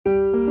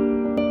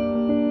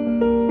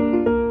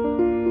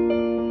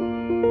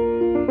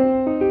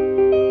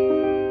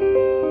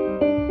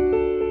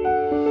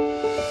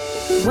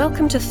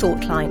Welcome to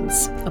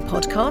Thoughtlines, a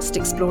podcast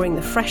exploring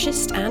the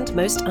freshest and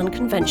most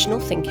unconventional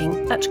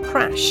thinking at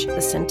CRASH,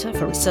 the Centre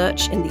for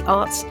Research in the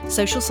Arts,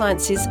 Social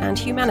Sciences and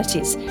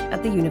Humanities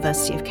at the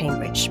University of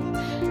Cambridge.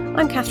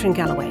 I'm Catherine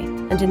Galloway,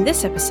 and in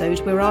this episode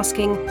we're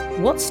asking,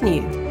 what's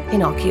new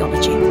in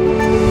archaeology?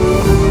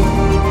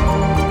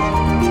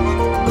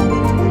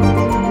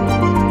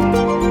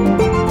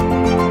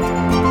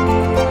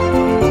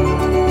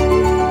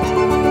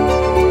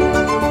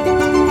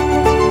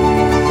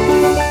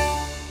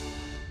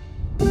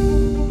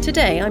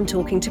 Today I'm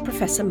talking to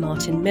Professor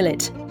Martin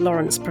Millett,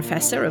 Lawrence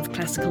Professor of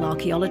Classical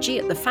Archaeology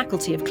at the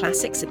Faculty of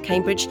Classics at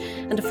Cambridge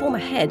and a former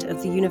head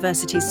of the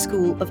university's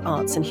School of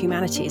Arts and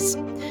Humanities.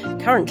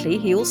 Currently,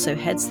 he also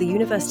heads the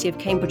University of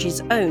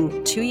Cambridge's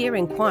own two-year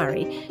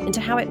inquiry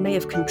into how it may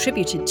have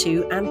contributed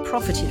to and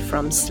profited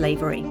from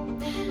slavery.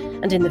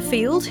 And in the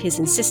field, his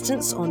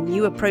insistence on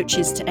new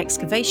approaches to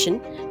excavation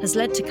has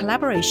led to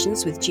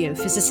collaborations with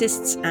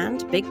geophysicists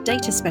and big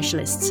data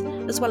specialists,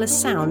 as well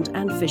as sound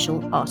and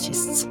visual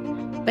artists.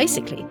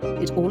 Basically,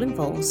 it all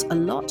involves a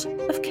lot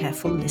of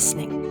careful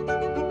listening.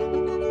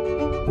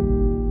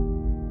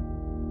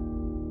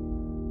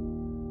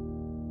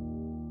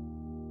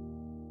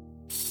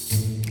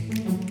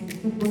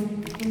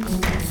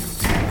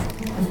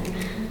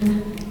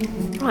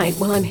 Right,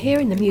 well, I'm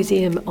here in the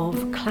Museum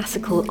of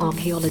Classical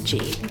Archaeology,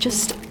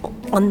 just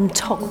on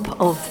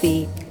top of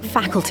the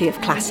Faculty of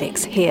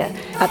Classics here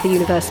at the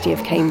University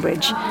of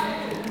Cambridge.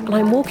 And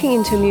I'm walking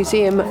into a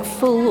museum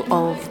full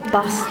of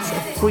busts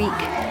of Greek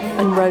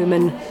and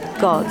Roman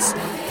gods.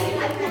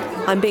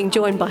 I'm being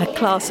joined by a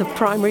class of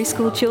primary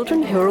school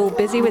children who are all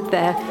busy with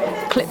their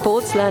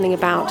clipboards learning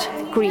about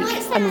Greek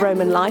and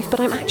Roman life, but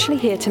I'm actually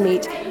here to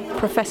meet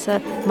Professor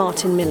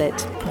Martin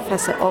Millett,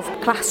 Professor of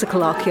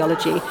Classical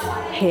Archaeology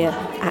here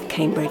at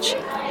Cambridge.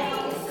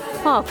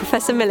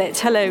 Professor Millett,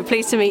 hello,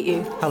 pleased to meet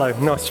you. Hello,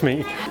 nice to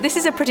meet you. This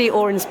is a pretty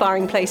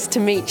awe-inspiring place to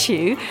meet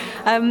you.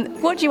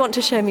 What do you want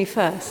to show me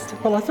first?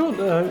 Well, I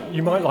thought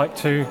you might like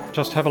to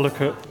just have a look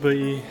at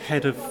the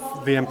head of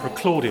the Emperor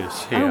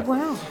Claudius here. Oh,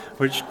 wow.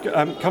 Which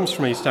comes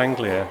from East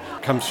Anglia,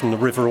 comes from the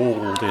River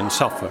Ald in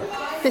Suffolk.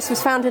 This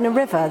was found in a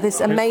river,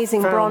 this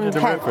amazing bronze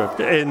head.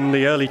 In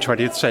the early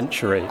 20th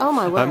century. Oh,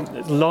 my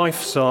word.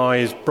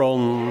 Life-size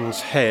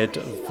bronze head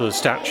of the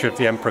statue of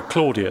the Emperor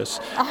Claudius,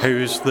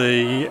 who's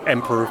the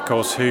emperor, of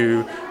course,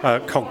 who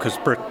conquers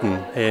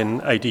Britain in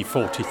AD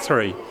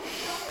 43.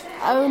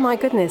 Oh, my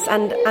goodness.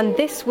 And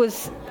this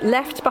was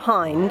left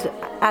behind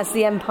as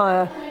the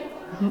empire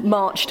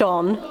marched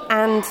on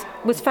and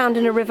was found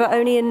in a river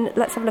only in,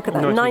 let's have a look at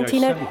that,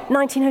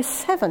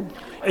 1907.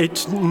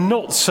 It's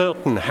not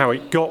certain how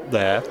it got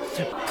there.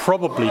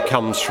 Probably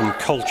comes from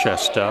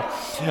Colchester,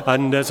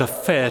 and there's a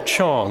fair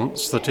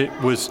chance that it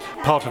was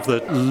part of the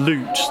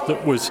loot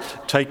that was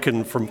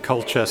taken from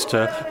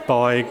Colchester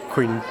by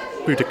Queen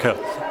Boudica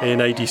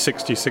in AD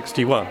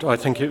 60-61. I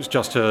think it was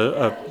just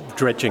a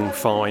dredging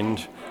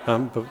find.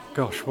 But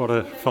gosh, what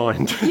a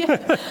find.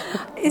 Yeah.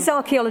 Is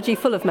archaeology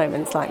full of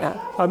moments like that?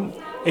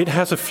 It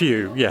has a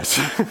few, yes.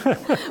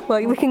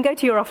 Well, we can go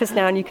to your office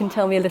now and you can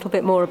tell me a little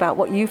bit more about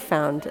what you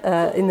found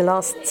in the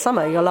last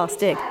summer, your last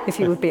dig,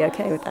 if you would be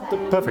okay with that.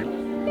 Perfect.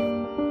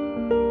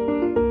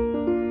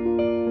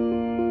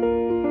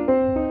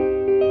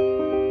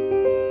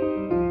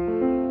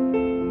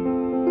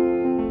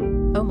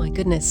 Oh my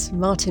goodness,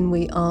 Martin,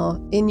 we are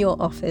in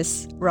your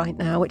office right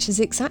now, which is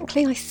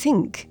exactly, I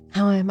think,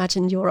 how I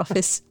imagined your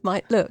office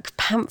might look.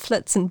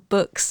 Pamphlets and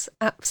books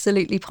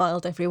absolutely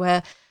piled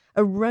everywhere.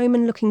 A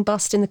Roman-looking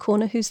bust in the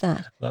corner. Who's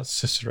that? That's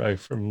Cicero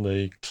from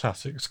the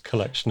Classics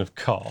collection of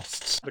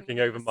casts, looking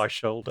over my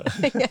shoulder.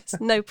 Yes,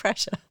 no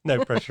pressure.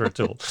 No pressure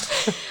at all.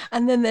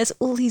 And then there's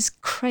all these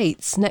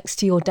crates next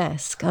to your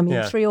desk. I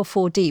mean, 3 or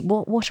 4 deep.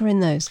 What are in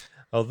those?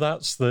 Well,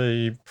 that's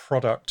the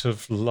product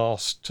of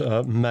last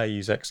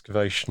May's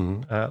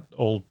excavation at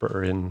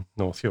Aldborough in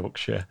North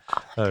Yorkshire.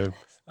 So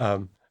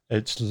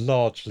it's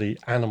largely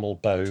animal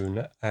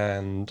bone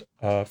and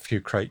a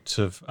few crates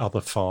of other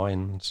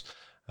finds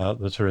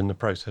that are in the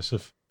process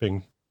of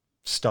being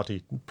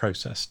studied and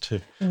processed too.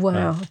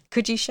 Wow.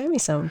 Could you show me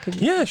some? Could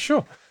you? Yeah,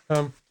 sure.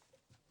 So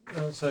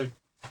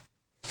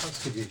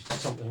let's give you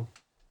something.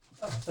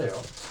 There you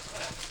are.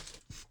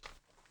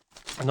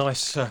 A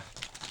nice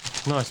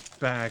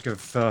bag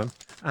of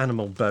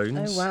animal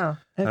bones. Oh, wow.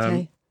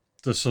 Okay.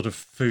 The sort of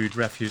food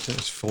refuse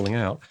that's falling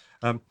out.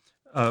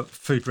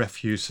 Food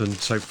refuse and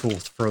so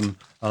forth from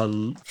a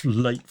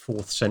late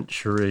 4th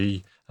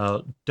century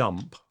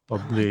dump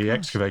of the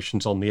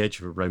excavations on the edge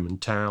of a Roman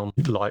town.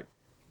 Like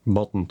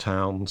modern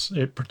towns,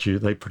 they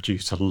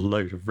produce a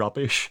load of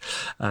rubbish,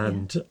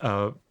 and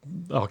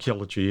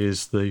archaeology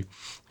is the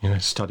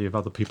study of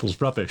other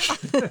people's rubbish.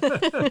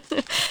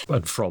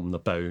 And from the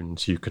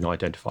bones you can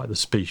identify the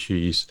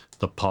species,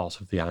 the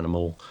part of the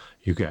animal.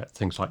 You get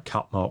things like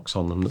cut marks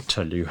on them that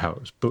tell you how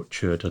it was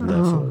butchered and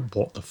therefore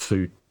what the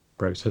food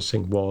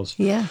processing was.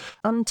 Yeah,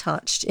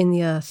 untouched in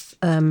the earth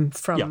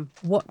from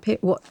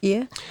what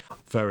year?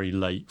 Very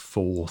late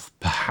 4th,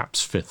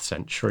 perhaps 5th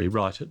century,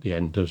 right at the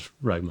end of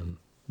Roman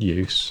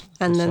use.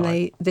 And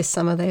then this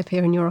summer they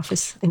appear in your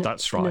office in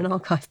an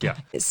archive. Yeah.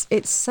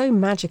 It's so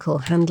magical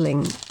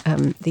handling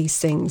these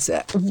things.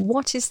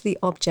 What is the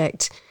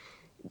object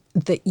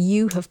that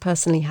you have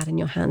personally had in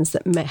your hands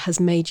that has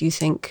made you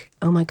think,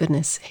 oh my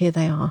goodness, here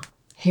they are,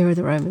 here are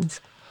the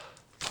Romans?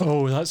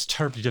 Oh, that's a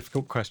terribly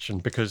difficult question,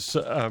 because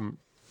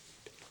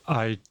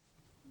I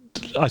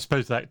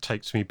suppose that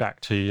takes me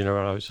back to, when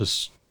I was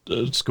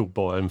a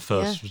schoolboy and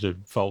first was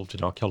involved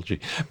in archaeology,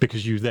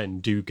 because you then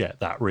do get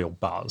that real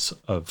buzz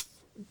of,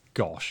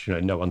 gosh,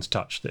 no one's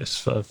touched this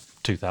for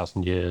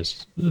 2,000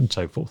 years and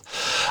so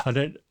forth. And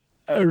it,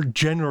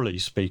 generally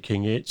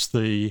speaking, it's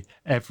the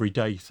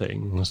everyday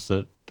things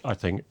that I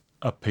think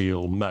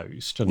appeal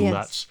most, and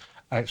that's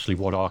actually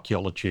what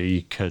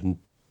archaeology can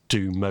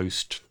do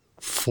most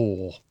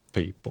for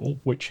people,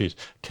 which is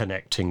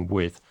connecting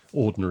with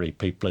ordinary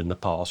people in the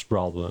past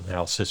rather than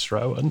our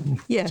Cicero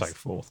and so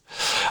forth.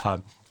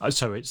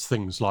 So it's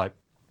things like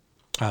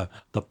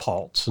the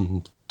pots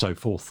and so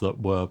forth that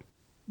were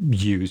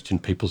used in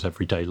people's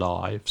everyday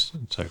lives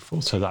and so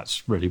forth. So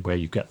that's really where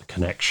you get the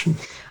connection.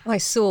 I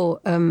saw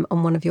on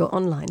one of your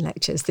online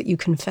lectures that you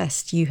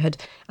confessed you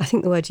had, I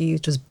think the word you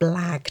used was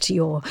blagged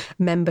your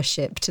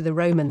membership to the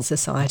Roman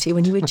Society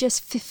when you were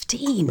just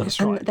 15.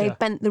 That's and right, they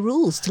bent the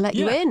rules to let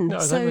you in. No,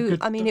 so,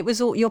 I mean, it was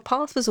your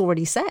path was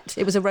already set.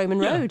 It was a Roman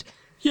road.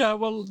 Yeah,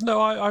 well,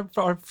 no, I've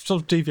sort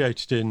of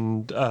deviated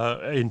into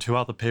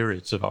other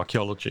periods of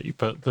archaeology,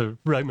 but the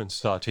Roman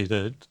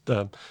Society,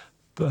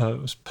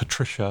 was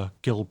Patricia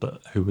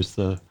Gilbert, who was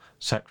the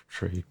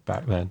secretary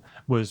back then,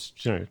 was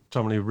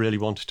someone who really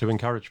wanted to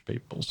encourage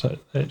people. So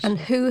and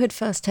who had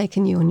first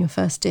taken you on your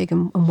first dig,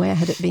 and where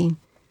had it been?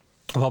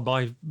 Well,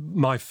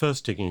 my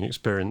first digging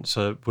experience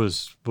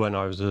was when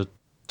I was a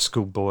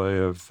schoolboy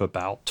of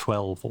about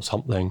 12 or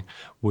something,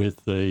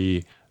 with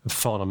the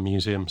Farnham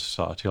Museum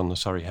Society on the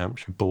Surrey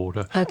Hampshire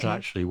border, and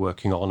actually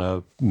working on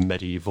a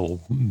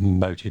medieval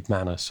moated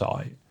manor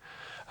site.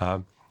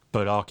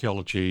 But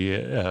archaeology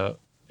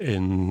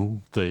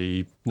in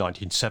the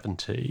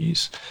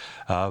 1970s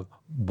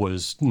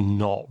was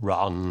not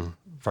run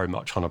very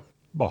much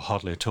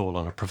hardly at all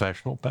on a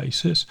professional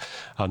basis.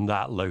 And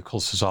that local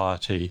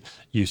society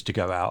used to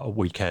go out at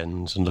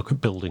weekends and look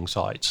at building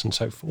sites and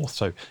so forth.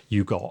 So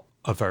you got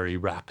a very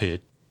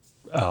rapid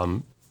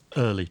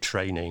early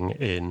training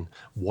in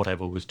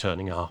whatever was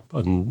turning up,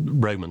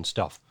 and Roman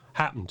stuff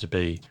happened to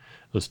be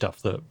the stuff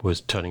that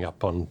was turning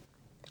up on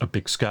a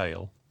big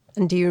scale.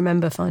 And do you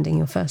remember finding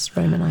your first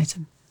Roman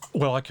item?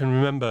 Well, I can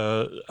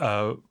remember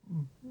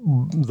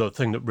the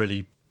thing that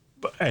really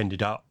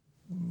ended up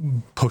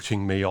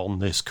putting me on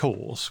this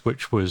course,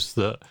 which was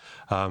that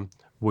it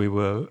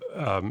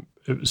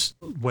was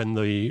when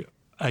the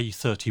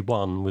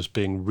A31 was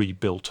being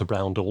rebuilt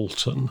around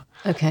Alton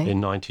in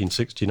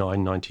 1969,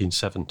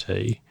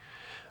 1970.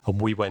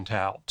 And we went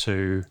out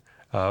to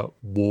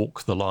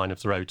walk the line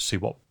of the road to see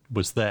what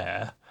was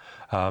there.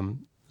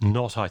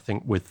 Not, I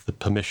think, with the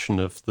permission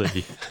of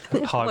the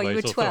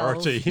Highways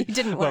Authority. You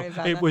didn't worry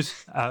about it that. was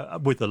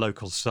with the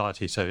local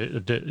society, so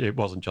it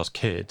wasn't just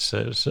kids.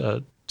 It was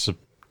some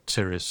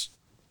serious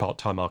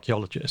part-time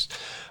archaeologists.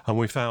 And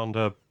we found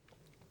a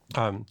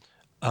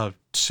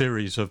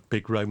series of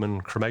big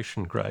Roman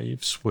cremation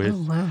graves with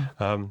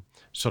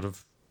sort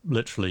of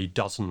literally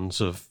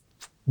dozens of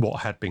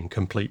what had been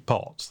complete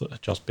pots that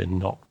had just been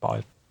knocked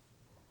by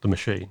the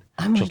machine,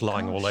 just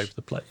lying all over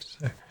the place.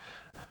 So,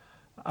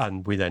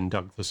 and we then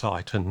dug the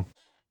site, and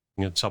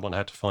someone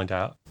had to find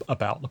out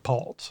about the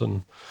pots,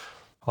 and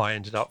I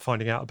ended up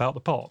finding out about the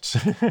pots.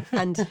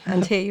 And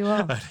here you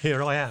are. And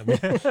here I am.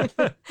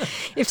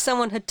 If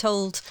someone had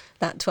told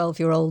that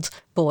 12-year-old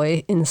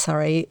boy in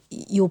Surrey,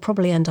 you'll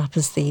probably end up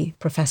as the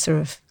professor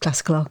of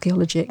classical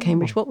archaeology at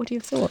Cambridge, what would you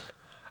have thought?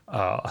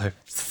 I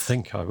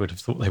think I would have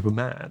thought they were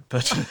mad,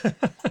 but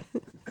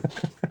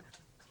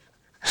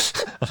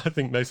I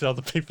think most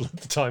other people at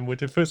the time would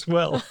have as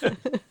well.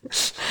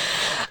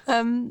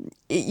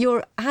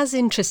 You're as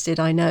interested,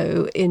 I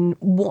know, in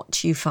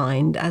what you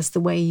find as the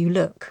way you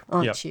look,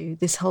 aren't you?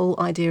 This whole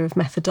idea of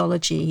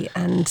methodology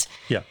and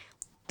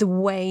the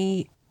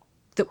way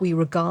that we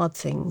regard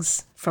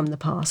things from the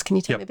past. Can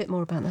you tell me a bit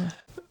more about that?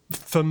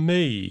 For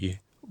me,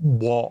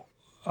 what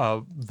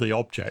the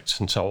objects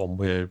and so on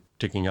we're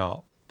digging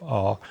up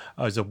are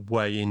as a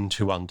way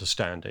into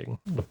understanding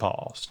the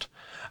past.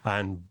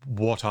 And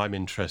what I'm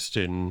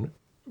interested in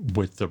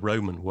with the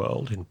Roman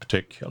world in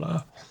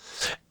particular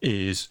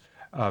is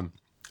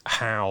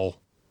how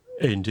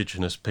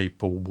indigenous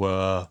people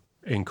were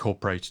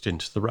incorporated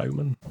into the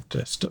Roman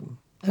system.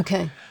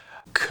 Okay.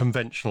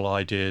 Conventional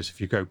ideas,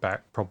 if you go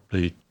back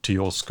probably to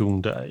your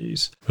school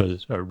days, for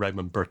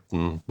Roman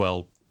Britain,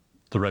 well,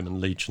 the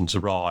Roman legions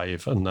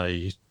arrive and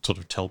they sort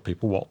of tell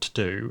people what to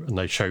do, and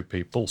they show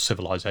people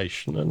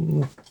civilization,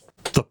 and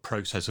the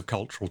process of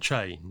cultural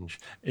change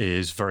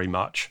is very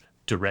much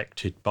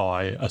directed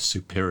by a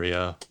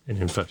superior, in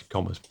inverted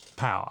commas,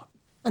 power.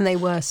 And they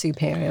were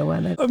superior,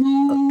 weren't they?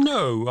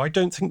 No, I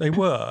don't think they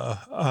were.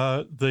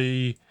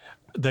 They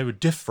were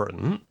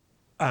different,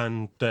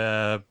 and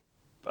their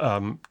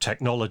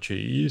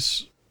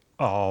technologies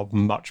are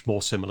much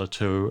more similar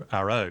to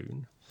our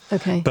own.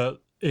 Okay.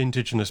 But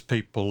indigenous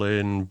people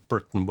in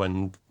Britain,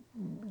 when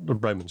the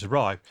Romans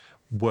arrived,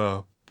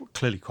 were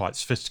clearly quite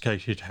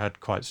sophisticated, had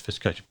quite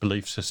sophisticated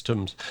belief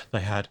systems. They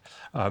had,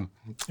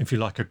 if you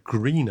like, a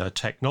greener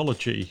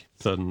technology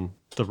than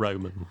the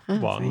Roman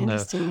one. Very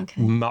interesting. They're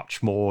Okay.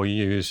 much more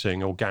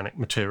using organic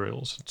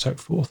materials and so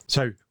forth.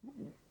 So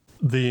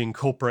the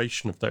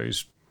incorporation of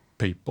those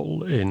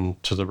people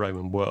into the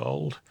Roman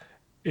world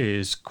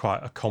is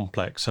quite a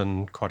complex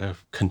and quite a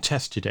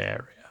contested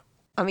area.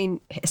 I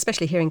mean,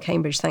 especially here in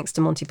Cambridge, thanks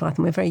to Monty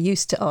Python, we're very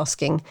used to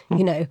asking,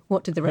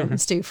 what did the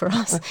Romans do for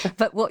us?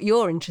 But what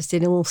you're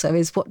interested in also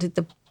is what did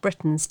the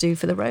Britons do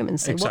for the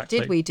Romans? So Exactly.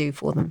 What did we do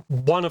for them?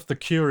 One of the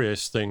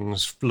curious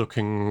things,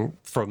 looking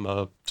from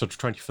a sort of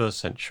 21st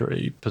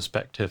century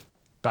perspective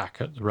back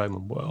at the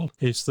Roman world,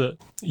 is that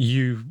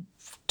you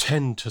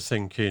tend to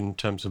think in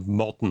terms of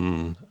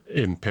modern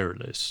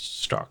imperialist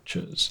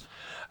structures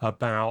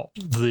about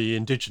the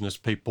indigenous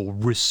people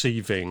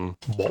receiving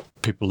what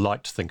people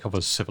like to think of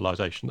as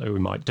civilization, though we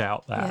might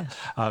doubt that,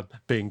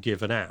 being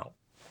given out.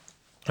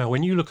 Now,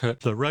 when you look at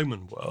the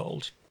Roman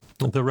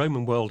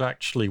world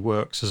actually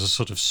works as a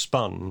sort of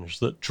sponge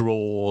that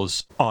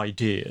draws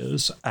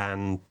ideas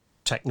and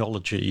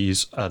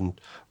technologies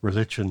and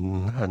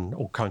religion and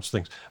all kinds of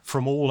things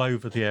from all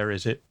over the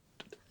areas it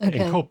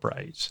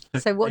incorporates.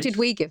 So what did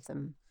we give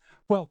them?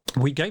 Well,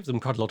 we gave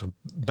them quite a lot of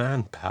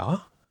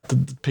manpower.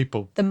 The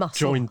people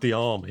joined the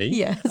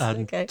army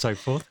and so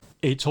forth.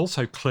 It's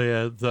also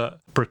clear that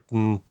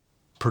Britain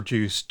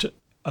produced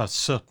a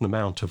certain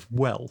amount of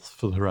wealth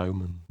for the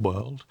Roman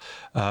world.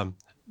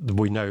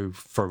 We know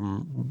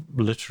from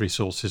literary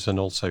sources and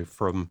also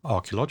from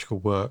archaeological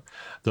work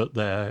that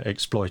they're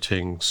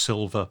exploiting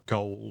silver,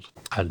 gold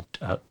and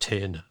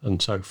tin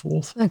and so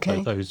forth,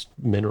 those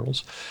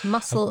minerals.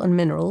 Muscle and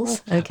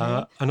minerals,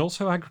 and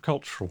also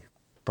agricultural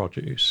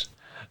produce.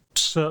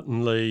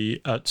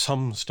 Certainly, at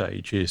some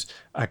stages,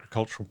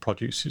 agricultural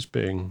produce is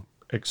being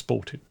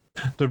exported.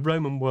 The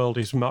Roman world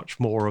is much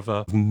more of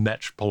a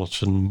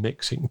metropolitan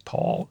mixing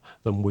pot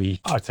than we,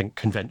 I think,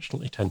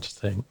 conventionally tend to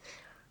think.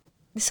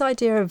 This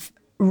idea of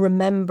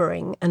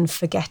remembering and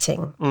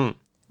forgetting,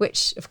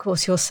 which, of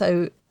course, you're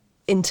so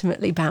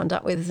intimately bound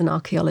up with as an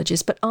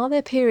archaeologist, but are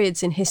there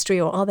periods in history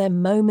or are there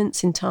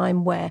moments in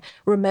time where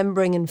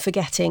remembering and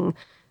forgetting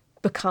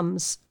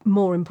becomes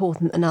more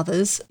important than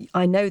others?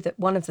 I know that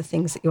one of the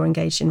things that you're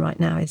engaged in right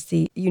now is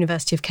the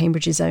University of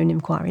Cambridge's own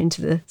inquiry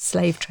into the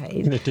slave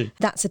trade. Indeed.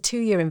 That's a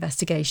 2-year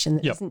investigation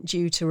that isn't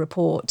due to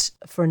report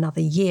for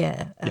another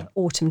year,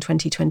 autumn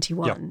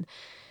 2021.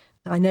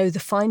 I know the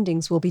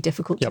findings will be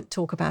difficult to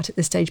talk about at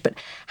this stage, but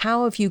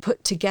how have you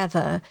put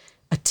together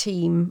a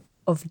team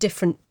of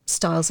different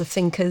styles of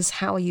thinkers?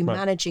 How are you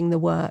managing the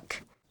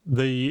work?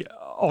 The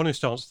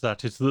honest answer to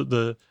that is that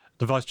the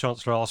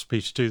Vice-Chancellor asked me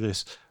to do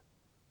this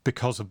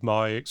because of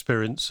my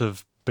experience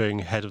of being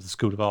head of the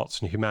School of Arts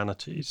and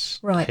Humanities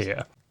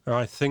here. And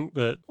I think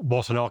that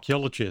what an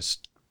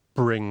archaeologist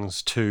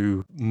brings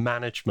to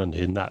management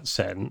in that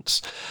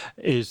sense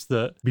is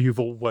that you've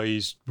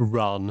always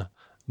run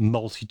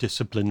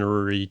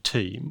multidisciplinary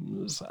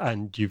teams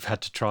and you've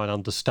had to try and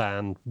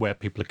understand where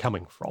people are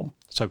coming from.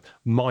 So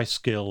my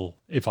skill,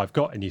 if I've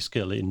got any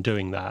skill in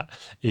doing that,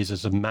 is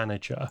as a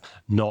manager,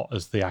 not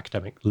as the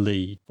academic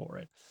lead for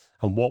it.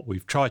 And what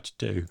we've tried to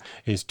do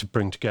is to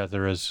bring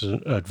together as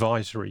an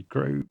advisory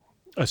group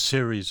a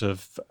series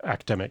of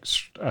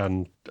academics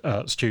and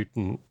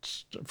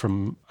students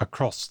from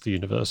across the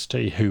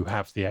university who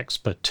have the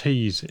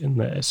expertise in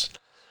this.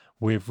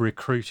 We've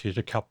recruited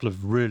a couple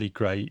of really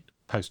great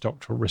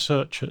postdoctoral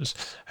researchers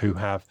who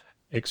have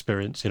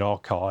experience in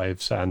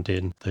archives and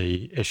in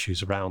the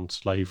issues around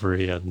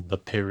slavery and the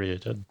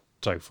period and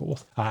so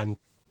forth. And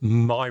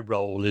my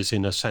role is,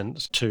 in a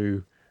sense,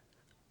 to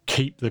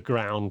keep the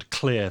ground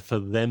clear for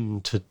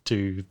them to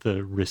do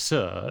the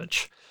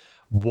research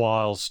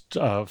whilst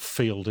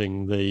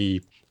fielding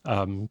the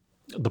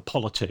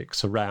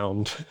politics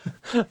around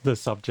the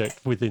subject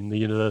within the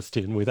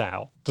university and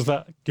without. Does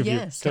that give you...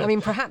 Yes. I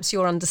mean, perhaps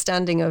your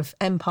understanding of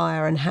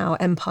empire and how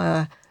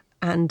empire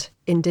and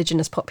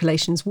indigenous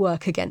populations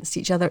work against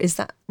each other, is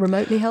that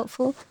remotely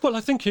helpful? Well,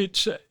 I think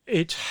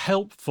it's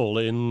helpful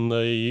in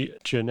the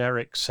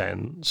generic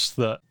sense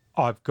that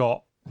I've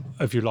got,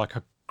 if you like,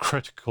 a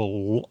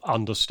critical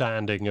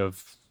understanding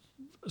of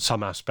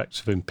some aspects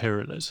of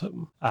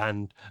imperialism.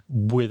 And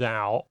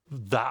without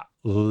that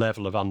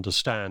level of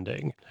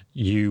understanding,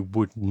 you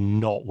would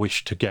not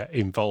wish to get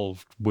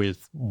involved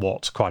with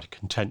what's quite a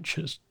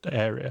contentious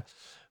area.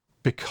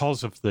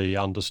 Because of the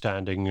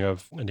understanding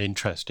of an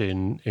interest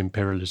in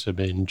imperialism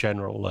in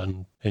general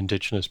and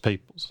indigenous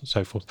peoples and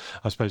so forth,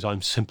 I suppose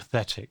I'm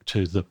sympathetic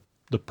to the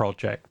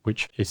project,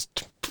 which is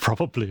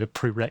probably a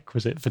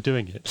prerequisite for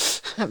doing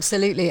it.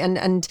 Absolutely.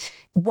 And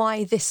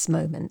why this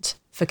moment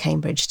for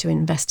Cambridge to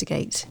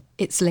investigate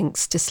its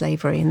links to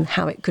slavery and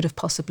how it could have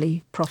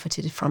possibly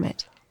profited from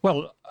it?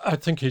 Well, I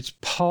think it's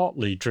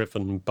partly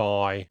driven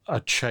by a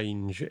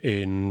change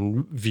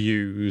in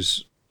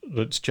views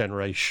that's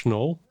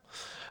generational.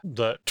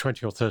 that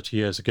 20 or 30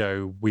 years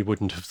ago we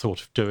wouldn't have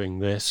thought of doing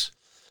this.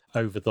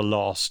 Over the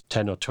last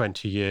 10 or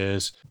 20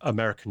 years,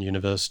 American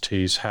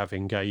universities have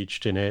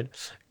engaged in it.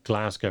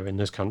 Glasgow in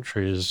this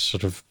country has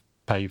sort of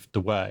paved the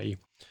way.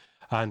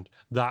 And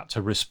that's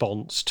a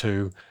response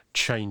to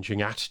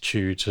changing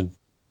attitudes and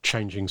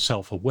changing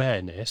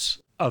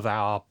self-awareness of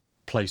our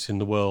place in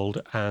the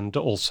world, and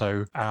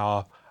also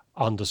our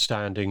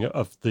understanding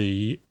of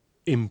the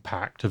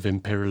impact of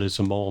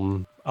imperialism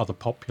on other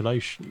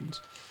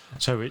populations.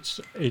 So it's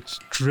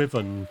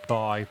driven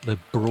by the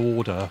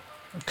broader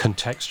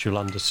contextual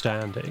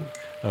understanding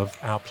of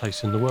our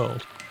place in the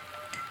world.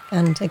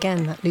 And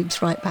again, that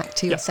loops right back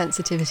to your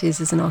sensitivities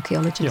as an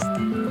archaeologist.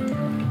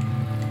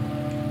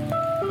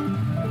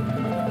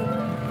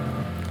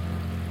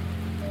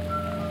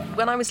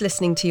 When I was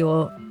listening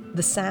to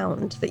the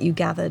sound that you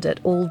gathered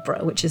at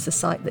Aldborough, which is the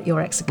site that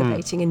you're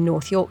excavating in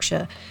North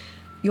Yorkshire,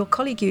 your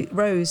colleague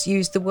Rose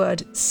used the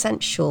word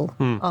sensual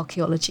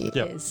archaeology.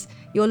 Is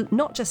you're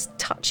not just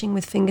touching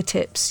with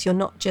fingertips, you're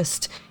not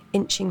just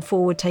inching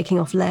forward, taking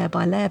off layer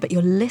by layer, but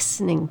you're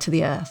listening to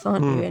the earth,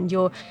 aren't you? And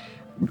you're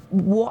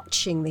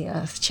watching the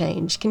earth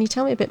change. Can you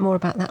tell me a bit more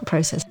about that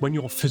process? When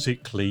you're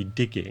physically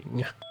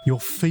digging, you're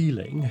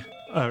feeling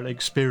and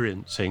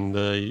experiencing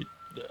the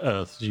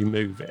earth as you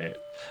move it.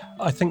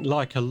 I think,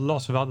 like a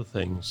lot of other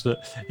things, that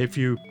if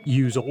you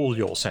use all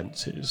your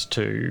senses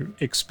to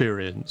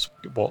experience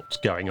what's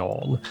going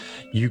on,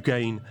 you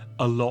gain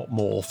a lot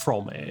more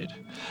from it.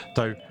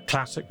 Though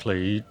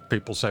classically,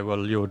 people say,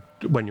 well,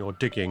 when you're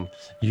digging,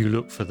 you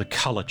look for the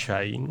colour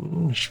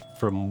change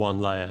from one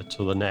layer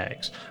to the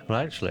next. Well,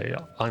 actually,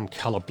 I'm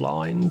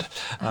colourblind,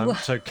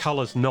 so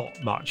colour's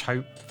not much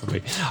hope for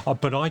me.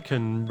 But I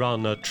can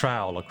run a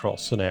trowel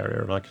across an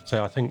area and I can say,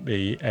 I think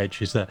the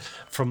edge is there.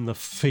 From the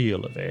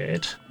feel of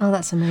it, oh,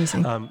 that's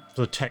amazing.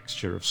 The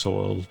texture of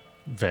soil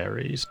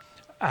varies.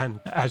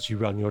 And as you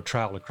run your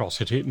trowel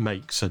across it, it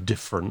makes a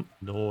different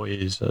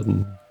noise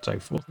and so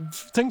forth.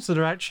 Things that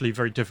are actually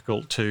very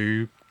difficult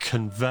to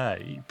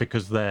convey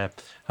because they're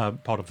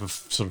part of a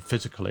sort of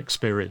physical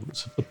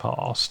experience of the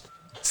past.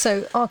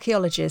 So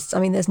archaeologists, I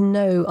mean, there's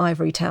no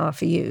ivory tower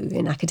for you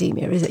in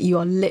academia, is it? You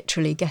are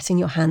literally getting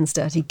your hands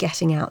dirty,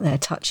 getting out there,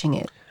 touching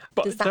it.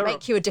 But does that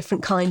make you a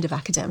different kind of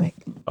academic?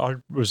 I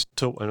was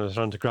taught when I was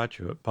an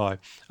undergraduate by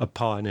a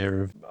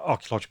pioneer of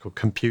archaeological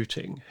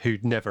computing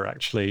who'd never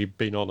actually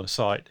been on a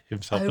site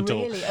himself at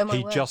all.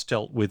 He just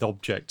dealt with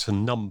objects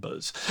and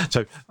numbers.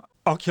 So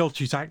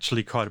archaeology is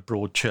actually quite a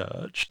broad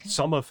church,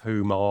 some of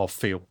whom are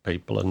field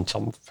people and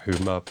some of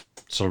whom are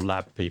sort of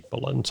lab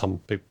people and some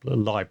people are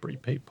library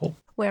people.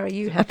 Where are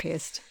you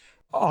happiest?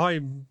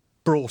 I'm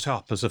brought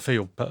up as a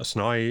field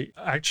person. I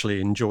actually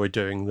enjoy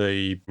doing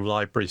the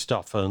library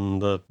stuff and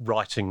the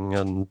writing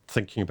and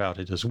thinking about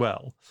it as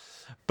well.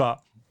 But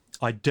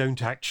I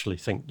don't actually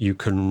think you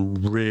can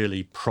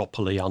really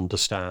properly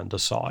understand a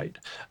site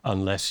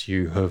unless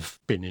you have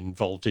been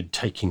involved in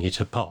taking it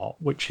apart,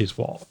 which is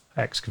what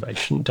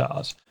excavation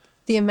does.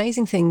 The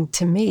amazing thing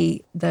to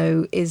me,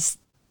 though, is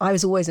I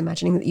was always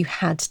imagining that you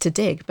had to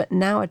dig, but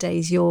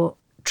nowadays you're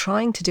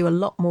trying to do a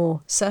lot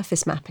more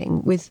surface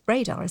mapping with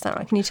radar. Is that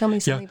right? Can you tell me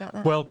something about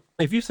that? Well,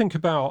 if you think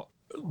about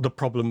the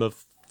problem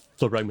of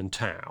the Roman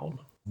town,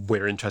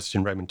 we're interested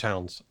in Roman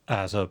towns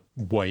as a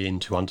way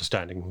into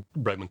understanding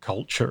Roman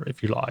culture,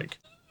 if you like.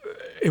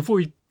 If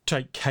we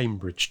take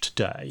Cambridge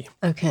today,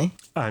 okay,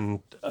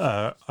 and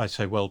I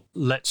say, well,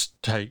 let's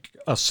take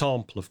a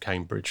sample of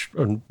Cambridge,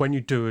 and when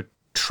you do a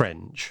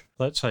trench,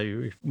 let's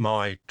say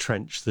my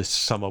trench this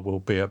summer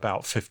will be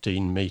about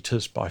 15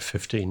 metres by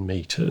 15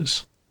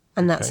 metres.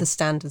 And that's a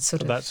standard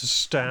sort of That's a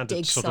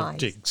standard sort of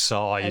dig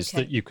size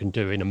that you can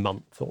do in a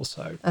month or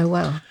so. Oh,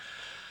 wow.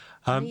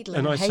 Needle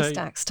and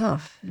haystack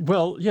stuff.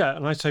 Well, yeah,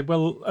 and I say,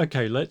 well,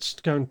 OK, let's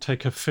go and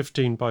take a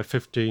 15 by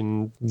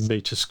 15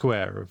 metre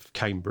square of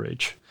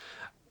Cambridge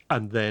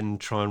and then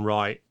try and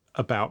write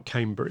about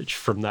Cambridge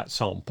from that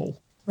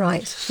sample.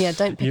 Right. Yeah,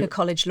 don't pick a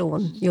college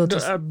lawn. You'll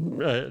just...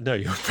 no,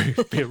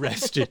 you'll be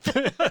arrested.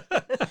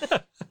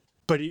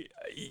 But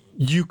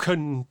you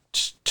can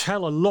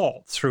tell a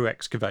lot through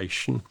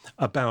excavation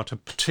about a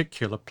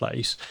particular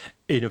place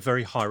in a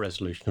very high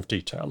resolution of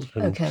detail.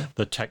 And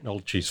the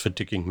technologies for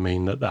digging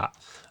mean that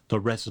the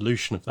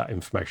resolution of that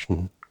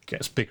information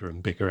gets bigger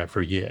and bigger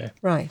every year.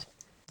 Right.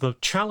 The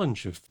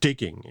challenge of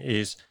digging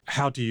is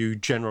how do you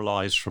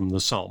generalise from the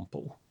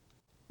sample?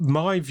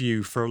 My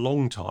view for a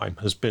long time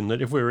has been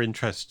that if we're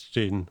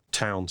interested in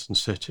towns and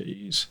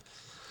cities,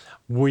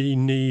 we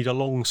need,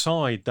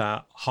 alongside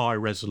that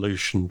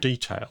high-resolution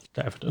detailed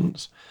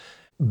evidence,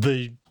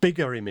 the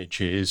bigger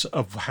images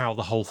of how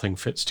the whole thing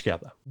fits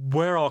together.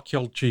 Where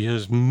archaeology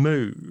has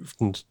moved,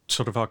 and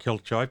sort of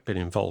archaeology I've been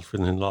involved with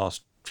in the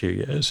last few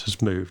years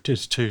has moved,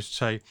 is to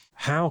say,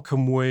 how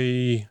can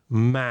we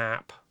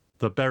map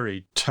the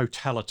buried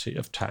totality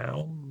of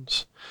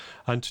towns?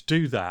 And to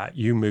do that,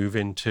 you move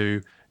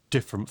into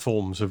different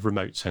forms of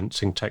remote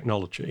sensing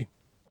technology.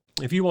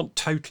 If you want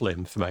total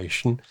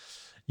information,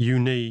 you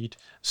need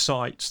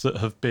sites that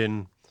have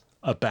been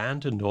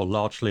abandoned or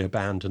largely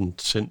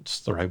abandoned since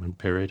the Roman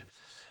period,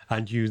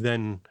 and you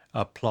then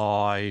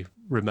apply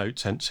remote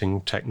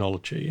sensing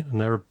technology.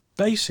 And there are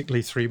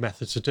basically three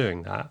methods of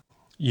doing that.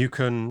 You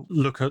can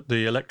look at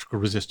the electrical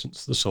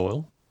resistance of the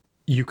soil.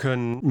 You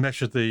can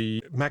measure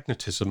the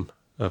magnetism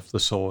of the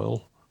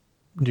soil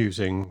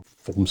using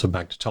forms of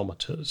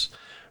magnetometers.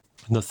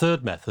 And the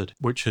third method,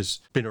 which has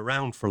been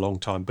around for a long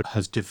time but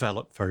has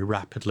developed very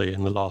rapidly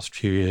in the last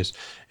few years,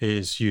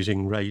 is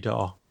using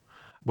radar,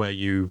 where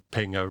you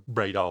ping a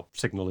radar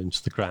signal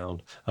into the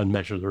ground and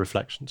measure the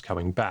reflections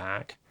coming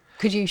back.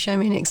 Could you show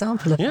me an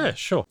example of that? Yeah,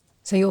 sure.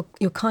 So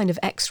you're kind of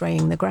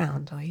X-raying the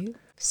ground, are you?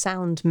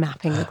 Sound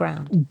mapping the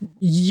ground.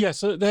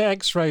 Yes, the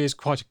X-ray is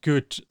quite a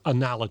good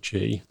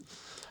analogy.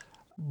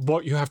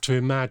 What you have to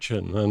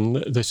imagine, and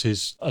this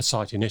is a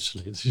site in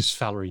Italy, this is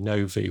Falerie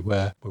Novi,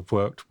 where we've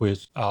worked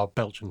with our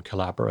Belgian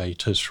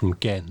collaborators from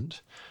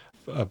Ghent.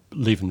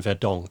 Lieven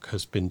Verdonk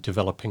has been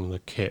developing the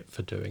kit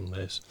for doing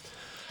this.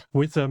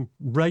 With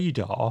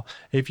radar,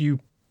 if you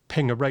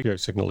ping a radio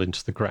signal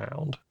into the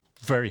ground,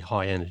 very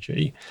high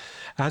energy,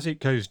 as it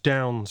goes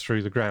down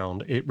through the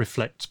ground, it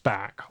reflects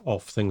back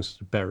off things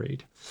that are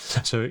buried.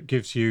 So it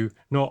gives you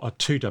not a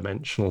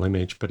two-dimensional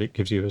image, but it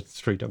gives you a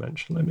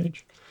three-dimensional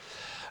image.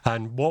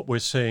 And what we're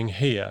seeing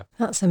here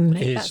That's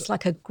amazing. That's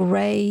like a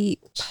grey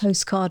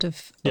postcard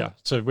of... Yeah,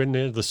 so we're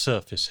near the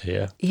surface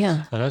here.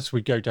 Yeah. And as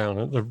we go down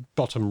at the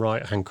bottom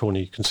right-hand corner,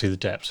 you can see the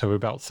depth. So we're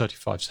about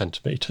 35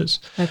 centimetres.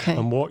 Okay.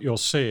 And what you're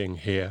seeing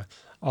here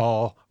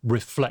are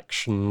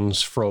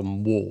reflections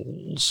from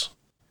walls.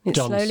 It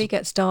slowly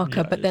gets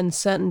darker, but then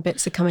certain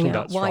bits are coming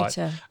out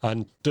whiter. Right.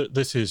 And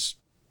this is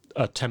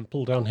a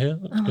temple down here.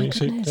 Oh, my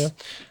goodness. See? Yeah.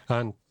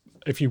 And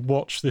if you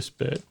watch this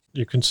bit,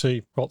 you can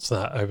see what's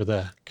that over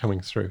there coming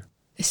through.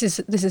 This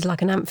is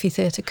like an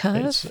amphitheatre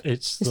curve?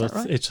 It's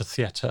right? It's a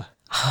theatre.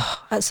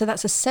 So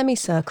that's a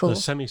semicircle. The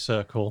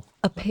semicircle.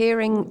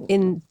 Appearing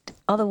in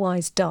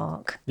otherwise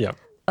dark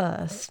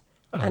earth.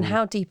 And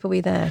how deep are we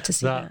there to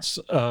see that? That's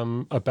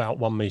about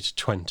 1 metre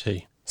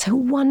 20. So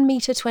 1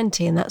 metre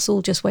 20, and that's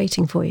all just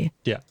waiting for you?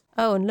 Yeah.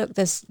 Oh, and look,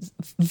 there's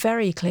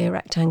very clear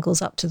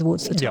rectangles up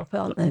towards the top,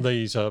 aren't there?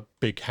 These are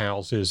big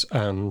houses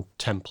and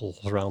temples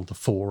around the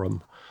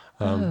forum.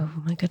 Oh,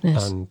 my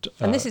goodness.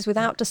 And this is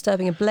without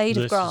disturbing a blade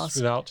of grass. This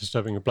is without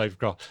disturbing a blade of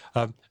grass.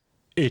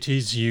 It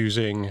is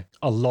using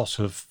a lot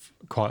of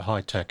quite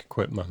high-tech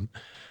equipment,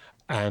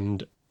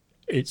 and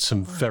it's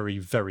some very,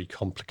 very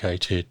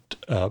complicated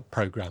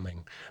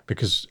programming,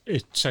 because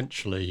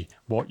essentially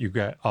what you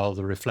get are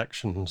the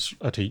reflections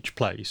at each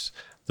place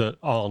that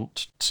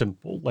aren't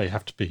simple. They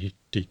have to be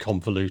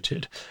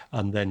deconvoluted,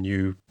 and then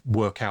you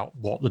work out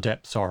what the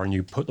depths are and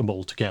you put them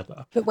all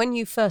together. But when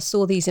you first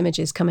saw these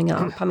images coming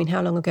up, I mean,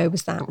 how long ago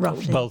was that,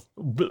 roughly? Well,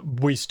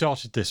 we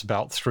started this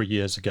about 3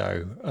 years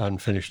ago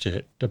and finished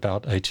it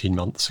about 18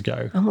 months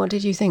ago. And what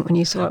did you think when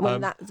you saw it?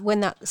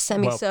 When that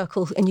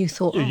semicircle, and you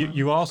thought...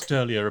 You asked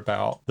earlier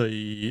about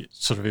the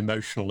sort of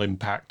emotional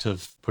impact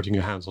of putting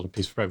your hands on a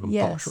piece of Roman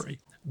pottery.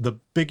 The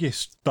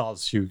biggest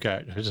buzz you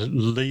get is that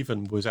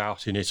Lieven was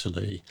out in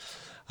Italy,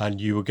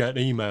 and you will get an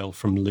email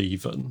from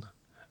Lieven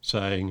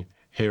saying,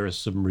 here are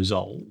some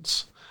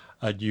results.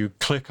 And you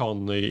click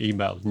on the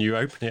email and you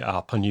open it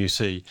up and you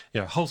see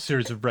a whole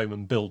series of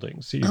Roman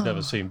buildings that you've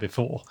never seen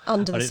before.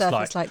 Under the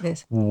surface like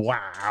this.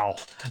 Wow.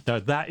 Now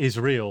that is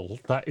real.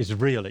 That is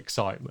real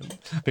excitement,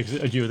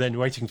 because you're then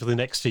waiting for the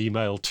next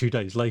email 2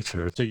 days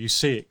later. So you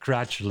see it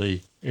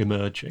gradually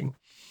emerging.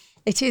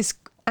 It is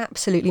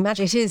absolutely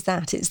magic. It's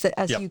that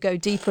as you go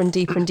deeper and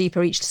deeper and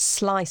deeper, each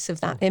slice of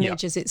that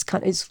image is it's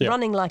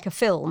running like a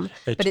film,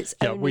 but it's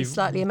only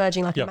slightly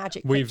emerging like a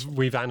magic picture.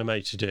 We've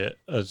animated it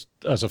as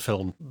a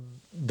film.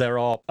 There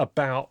are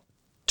about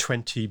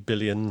 20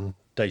 billion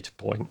data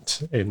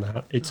points in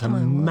that. It's a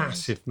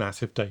massive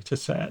data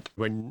set.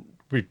 When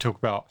we talk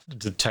about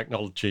the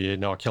technology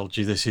in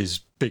archaeology, this is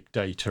big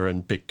data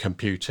and big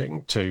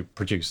computing to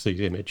produce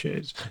these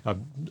images.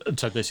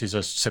 So this is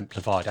a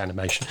simplified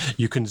animation.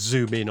 You can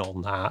zoom in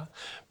on that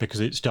because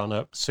it's done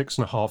at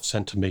 6.5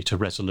 centimetre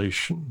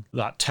resolution.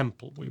 That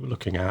temple we were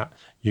looking at,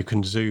 you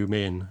can zoom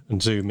in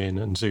and zoom in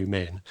and zoom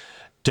in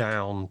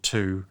down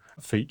to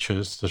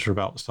features that are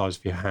about the size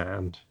of your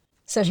hand.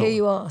 So here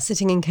you are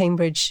sitting in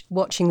Cambridge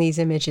watching these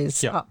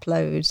images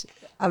upload.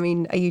 I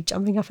mean, are you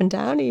jumping up and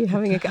down? Are you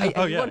having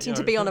are you wanting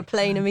to be on a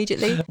plane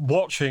immediately?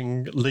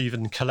 Watching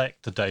Lieven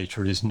collect the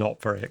data is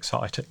not very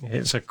exciting.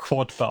 It's a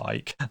quad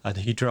bike, and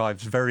he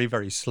drives very,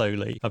 very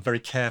slowly and very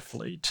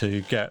carefully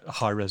to get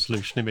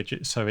high-resolution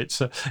images. So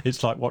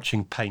it's like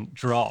watching paint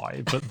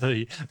dry, but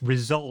the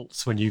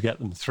results when you get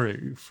them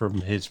through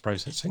from his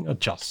processing are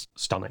just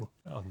stunning,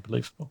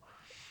 unbelievable.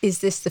 Is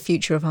this the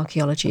future of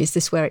archaeology? Is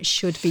this where it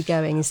should be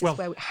going? Is this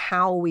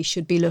how we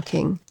should be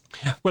looking?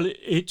 Well,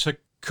 it's a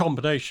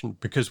combination,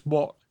 because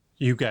what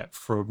you get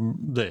from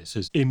this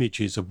is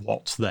images of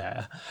what's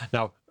there.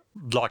 Now,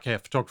 like air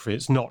photography,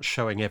 it's not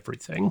showing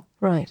everything.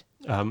 Right.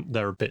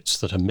 There are bits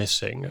that are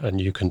missing,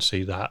 and you can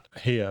see that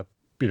here.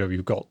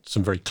 You've got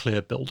some very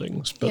clear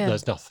buildings, but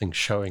there's nothing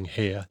showing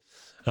here.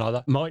 Now,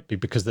 that might be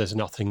because there's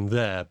nothing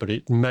there, but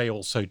it may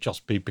also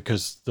just be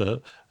because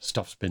the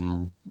stuff's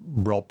been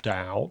robbed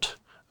out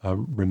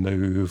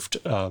removed,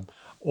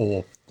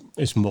 or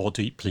is more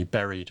deeply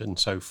buried and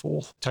so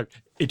forth. So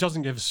it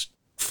doesn't give us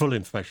full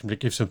information, but it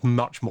gives us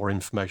much more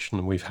information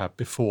than we've had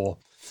before.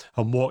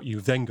 And what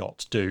you've then got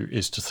to do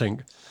is to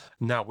think,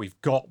 now we've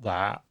got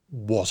that,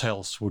 what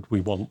else would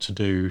we want to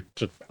do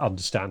to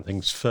understand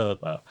things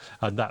further?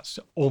 And that's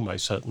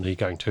almost certainly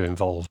going to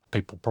involve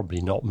people,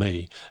 probably not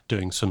me,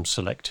 doing some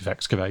selective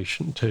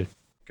excavation too.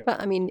 But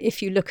I mean,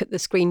 if you look at the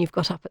screen you've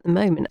got up at the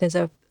moment, there's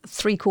a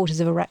 3/4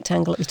 of a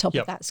rectangle at the top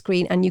of that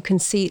screen, and you can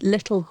see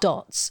little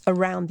dots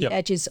around the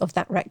edges of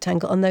that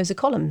rectangle, and those are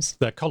columns.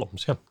 They're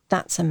columns, yeah.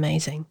 That's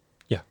amazing.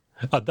 Yeah.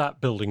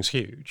 That building's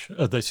huge.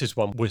 This is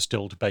one we're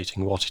still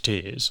debating what it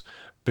is,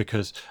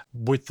 because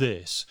with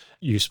this,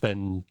 you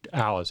spend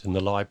hours in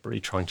the library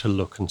trying to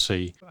look and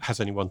see, has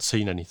anyone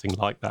seen anything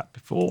like that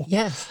before?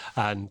 Yes.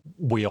 And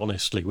we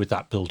honestly, with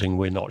that building,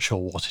 we're not sure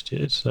what it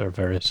is. There are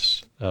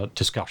various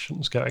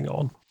discussions going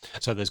on.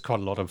 So there's quite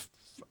a lot of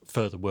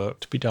further work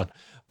to be done.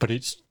 But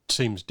it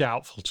seems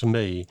doubtful to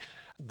me.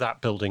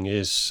 That building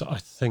is, I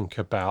think,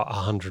 about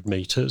 100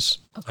 metres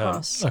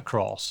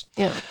across.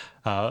 Yeah.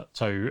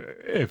 So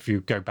if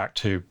you go back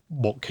to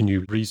what can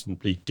you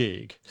reasonably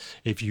dig,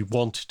 if you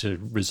wanted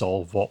to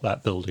resolve what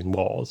that building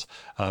was,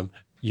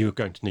 you're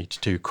going to need to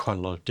do quite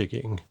a lot of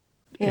digging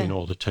in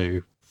order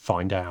to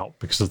find out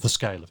because of the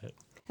scale of it.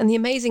 And the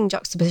amazing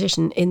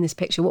juxtaposition in this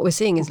picture, what we're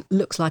seeing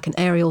looks like an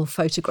aerial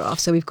photograph.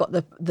 So we've got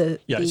the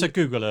it's a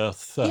Google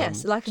Earth.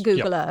 Yes, like a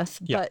Google Earth.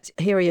 But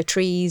here are your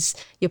trees,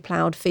 your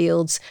ploughed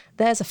fields.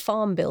 There's a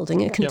farm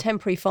building, a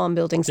contemporary farm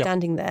building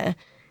standing there.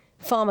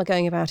 Farmer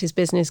going about his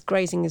business,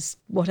 grazing his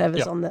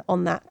whatever's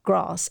on that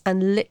grass,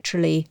 and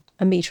literally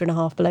 1.5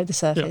 meters below the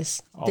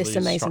surface. This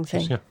amazing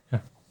thing.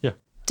 Yeah.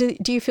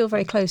 Do you feel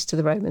very close to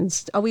the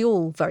Romans? Are we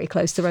all very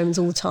close to the Romans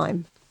all the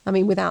time? I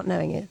mean, without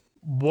knowing it.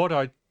 What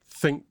I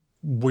think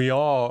we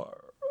are,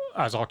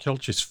 as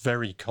archaeologists,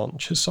 very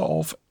conscious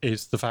of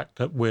is the fact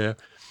that we're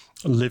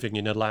living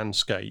in a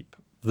landscape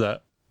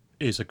that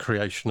is a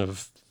creation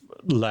of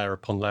layer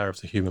upon layer of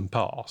the human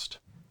past.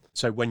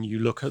 So when you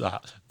look at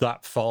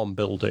that farm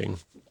building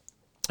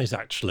is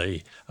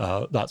actually,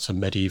 that's a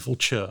medieval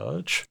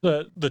church.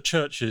 The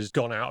church has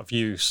gone out of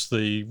use.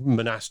 The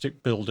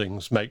monastic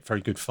buildings make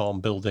very good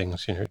farm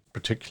buildings,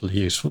 particularly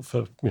useful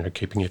for,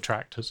 keeping your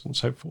tractors and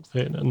so forth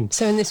in. And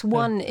so in this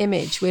one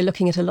image, we're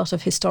looking at a lot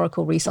of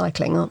historical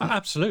recycling, aren't we?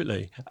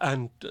 Absolutely.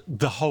 And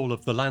the whole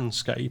of the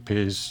landscape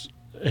is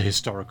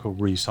historical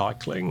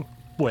recycling.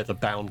 Where the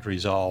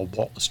boundaries are,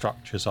 what the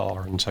structures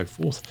are and so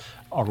forth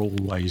are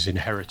always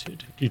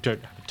inherited. You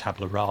don't have a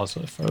tabula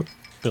rasa for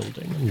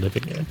building and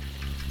living in.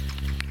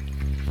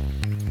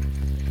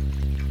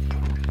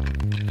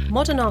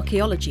 Modern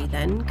archaeology,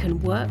 then, can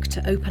work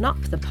to open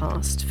up the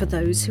past for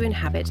those who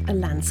inhabit a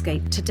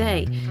landscape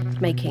today,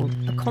 making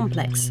a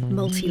complex,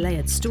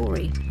 multi-layered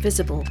story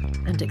visible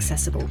and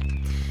accessible.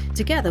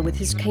 Together with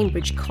his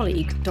Cambridge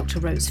colleague, Dr.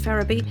 Rose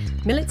Ferraby,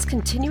 Millet's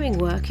continuing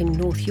work in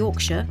North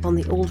Yorkshire on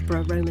the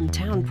Aldborough Roman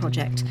Town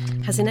project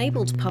has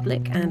enabled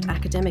public and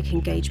academic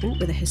engagement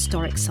with a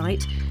historic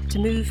site to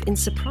move in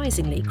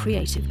surprisingly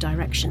creative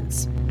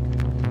directions.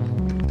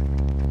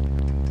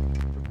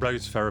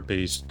 Rose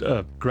Ferraby's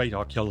a great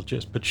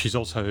archaeologist, but she's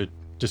also a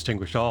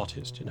distinguished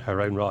artist in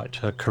her own right.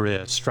 Her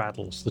career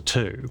straddles the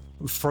two.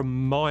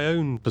 From my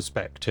own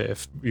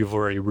perspective, you've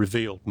already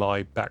revealed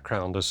my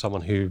background as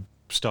someone who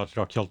started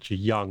archaeology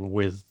young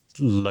with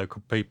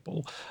local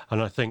people. And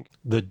I think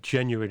the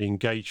genuine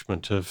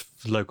engagement of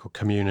the local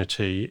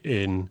community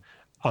in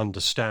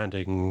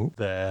understanding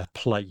their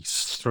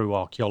place through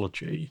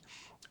archaeology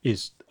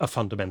is a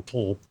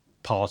fundamental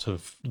part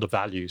of the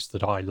values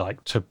that I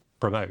like to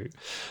promote.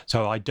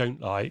 So I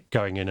don't like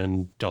going in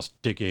and just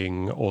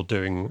digging or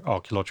doing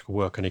archaeological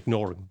work and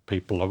ignoring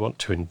people. I want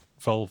to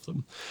involve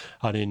them.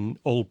 And in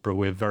Aldborough,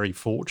 we're very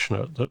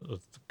fortunate that the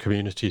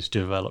community has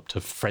developed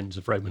of Friends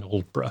of Roman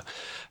Aldborough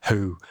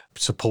who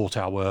support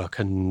our work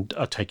and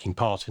are taking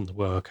part in the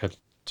work and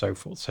so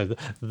forth. So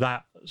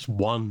that's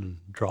one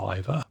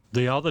driver.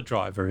 The other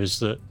driver is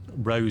that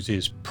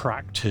Rose's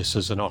practice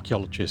as an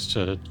archaeologist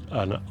and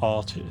an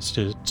artist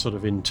is sort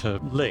of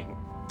interlinked.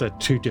 They're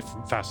two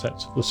different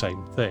facets of the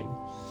same thing.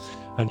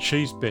 And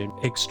she's been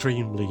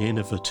extremely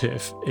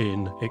innovative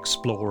in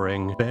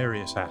exploring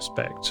various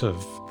aspects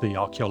of the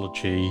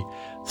archaeology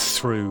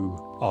through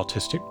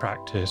artistic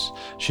practice.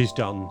 She's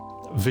done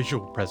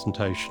visual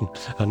presentation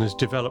and has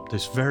developed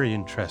this very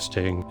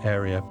interesting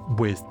area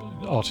with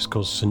an artist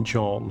called St.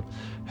 John,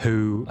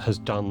 who has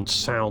done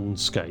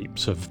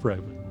soundscapes of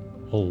Roman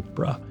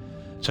Aldborough.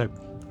 So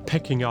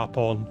picking up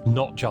on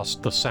not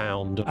just the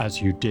sound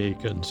as you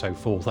dig and so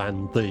forth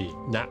and the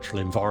natural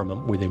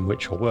environment within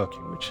which you're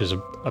working, which is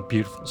a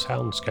beautiful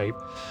soundscape,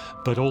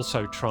 but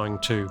also trying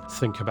to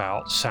think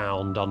about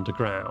sound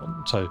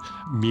underground. So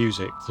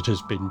music that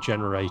has been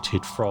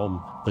generated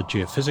from the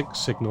geophysics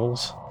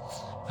signals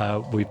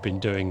We've been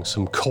doing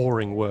some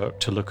coring work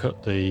to look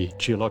at the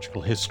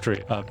geological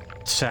history of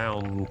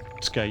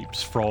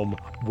soundscapes from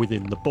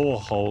within the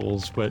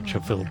boreholes, which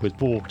are filled with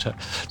water.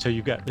 So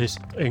you get this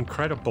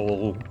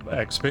incredible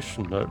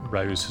exhibition that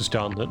Rose has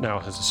done that now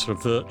has a sort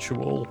of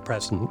virtual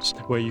presence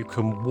where you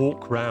can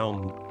walk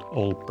round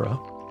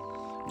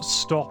Aldborough,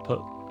 stop at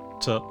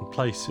certain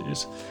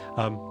places,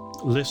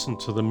 listen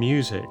to the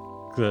music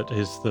that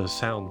is the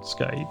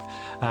soundscape,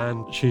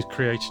 and she's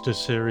created a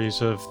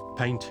series of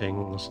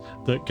paintings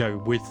that go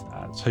with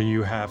that. So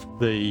you have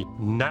the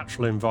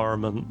natural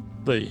environment,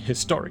 the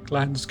historic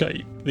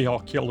landscape, the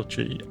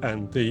archaeology,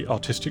 and the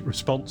artistic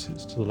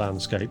responses to the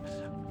landscape,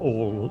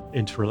 all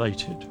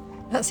interrelated.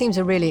 That seems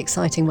a really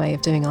exciting way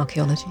of doing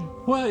archaeology.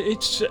 Well,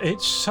 it's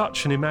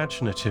such an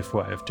imaginative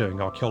way of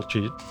doing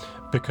archaeology,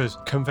 because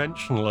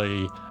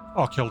conventionally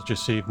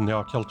archaeologists, even the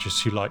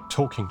archaeologists who like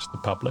talking to the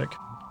public,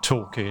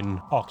 talk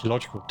in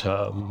archaeological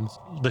terms.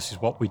 This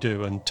is what we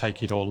do and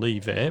take it or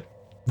leave it.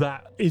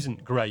 That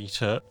isn't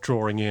great at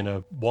drawing in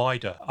a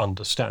wider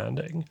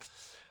understanding.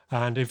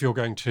 And if you're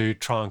going to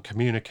try and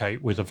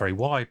communicate with a very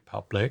wide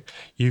public,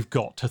 you've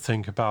got to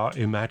think about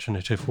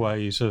imaginative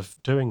ways of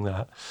doing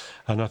that.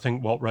 And I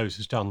think what Rose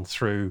has done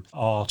through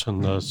art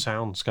and the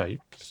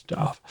soundscape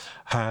stuff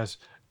has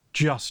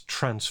just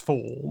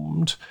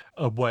transformed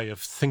a way of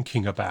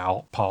thinking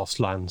about past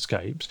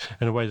landscapes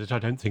in a way that I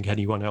don't think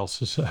anyone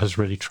else has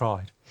really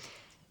tried.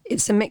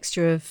 It's a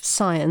mixture of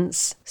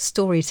science,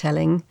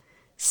 storytelling,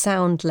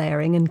 sound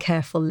layering and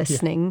careful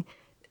listening,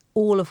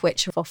 all of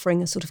which are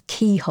offering a sort of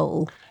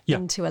keyhole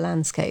into a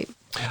landscape.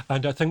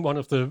 And I think one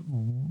of the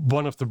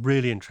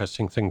really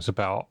interesting things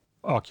about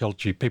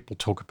archaeology, people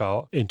talk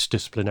about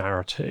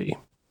interdisciplinarity.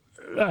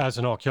 As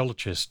an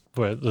archaeologist,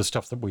 where the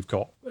stuff that we've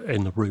got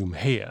in the room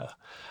here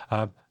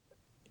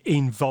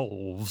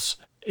involves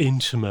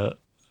intimate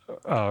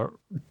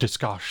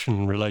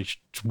discussion related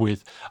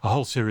with a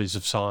whole series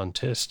of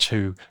scientists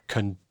who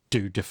can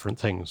do different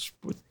things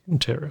with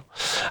material.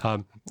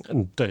 And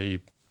the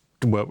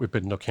work we've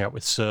been looking at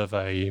with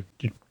survey,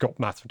 you've got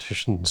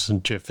mathematicians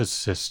and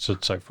geophysicists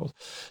and so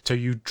forth. So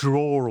you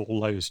draw all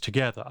those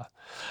together.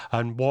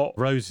 And what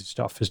Rose's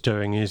stuff is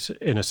doing is,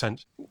 in a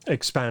sense,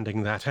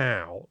 expanding that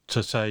out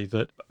to say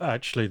that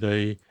actually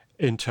the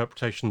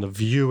interpretation, the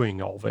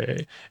viewing of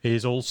it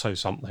is also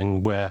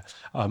something where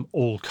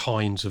all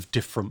kinds of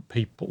different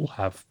people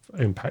have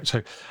impact.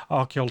 So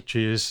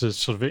archaeology is a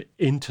sort of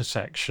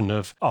intersection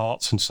of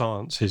arts and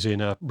sciences in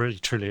a really,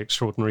 truly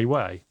extraordinary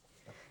way.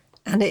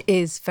 And it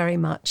is very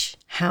much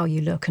how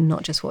you look and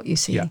not just what you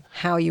see,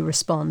 how you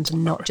respond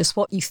and not just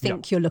what you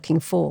think you're looking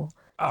for.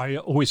 I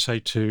always say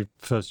to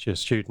first-year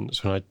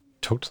students when I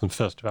talk to them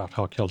first about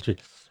archaeology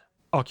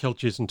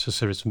isn't a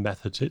series of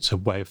methods, it's a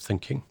way of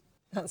thinking.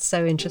 That's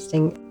so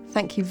interesting.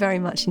 Thank you very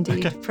much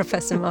indeed,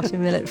 Professor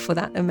Martin Millett, for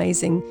that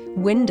amazing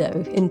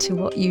window into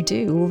what you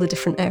do, all the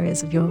different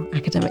areas of your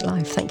academic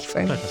life. Thank you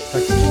very much.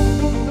 Thank you.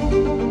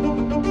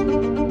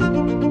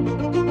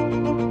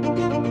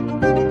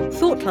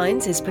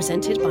 Thoughtlines is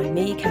presented by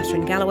me,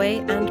 Catherine Galloway,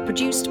 and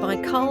produced by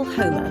Carl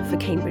Homer for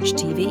Cambridge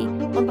TV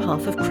on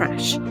behalf of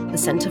CRASH, the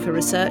Centre for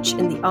Research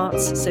in the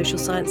Arts, Social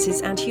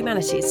Sciences and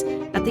Humanities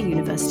at the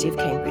University of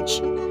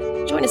Cambridge.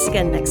 Join us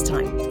again next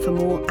time for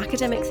more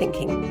academic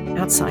thinking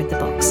outside the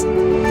box.